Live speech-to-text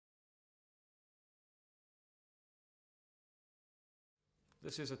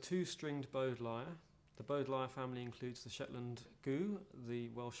This is a two-stringed bowed lyre. The bowed lyre family includes the Shetland Gue, the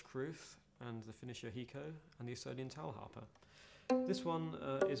Welsh Crwth, and the Finnish Yohiko, and the Estonian Talharper. This one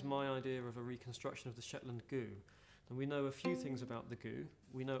is my idea of a reconstruction of the Shetland Gue. And we know a few things about the Gue.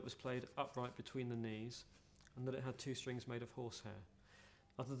 We know it was played upright between the knees, and that it had two strings made of horsehair.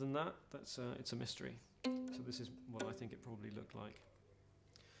 Other than that, it's a mystery. So this is what I think it probably looked like.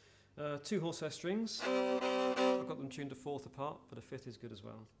 Two horsehair strings. I've got them tuned a fourth apart, but a fifth is good as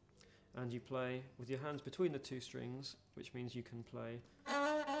well. And you play with your hands between the two strings, which means you can play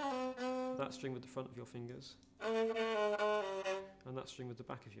that string with the front of your fingers and that string with the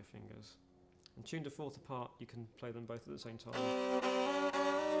back of your fingers. And tuned a fourth apart, you can play them both at the same time.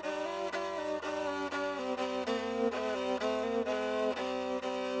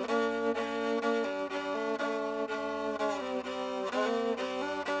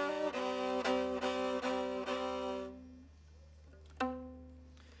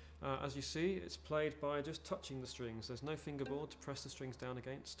 As you see, it's played by just touching the strings. There's no fingerboard to press the strings down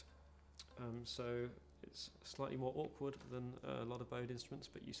against, so it's slightly more awkward than a lot of bowed instruments,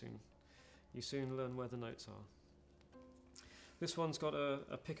 but you soon learn where the notes are. This one's got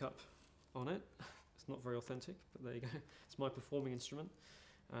a pickup on it. It's not very authentic, but there you go. It's my performing instrument,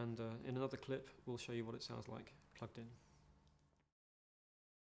 and in another clip we'll show you what it sounds like plugged in.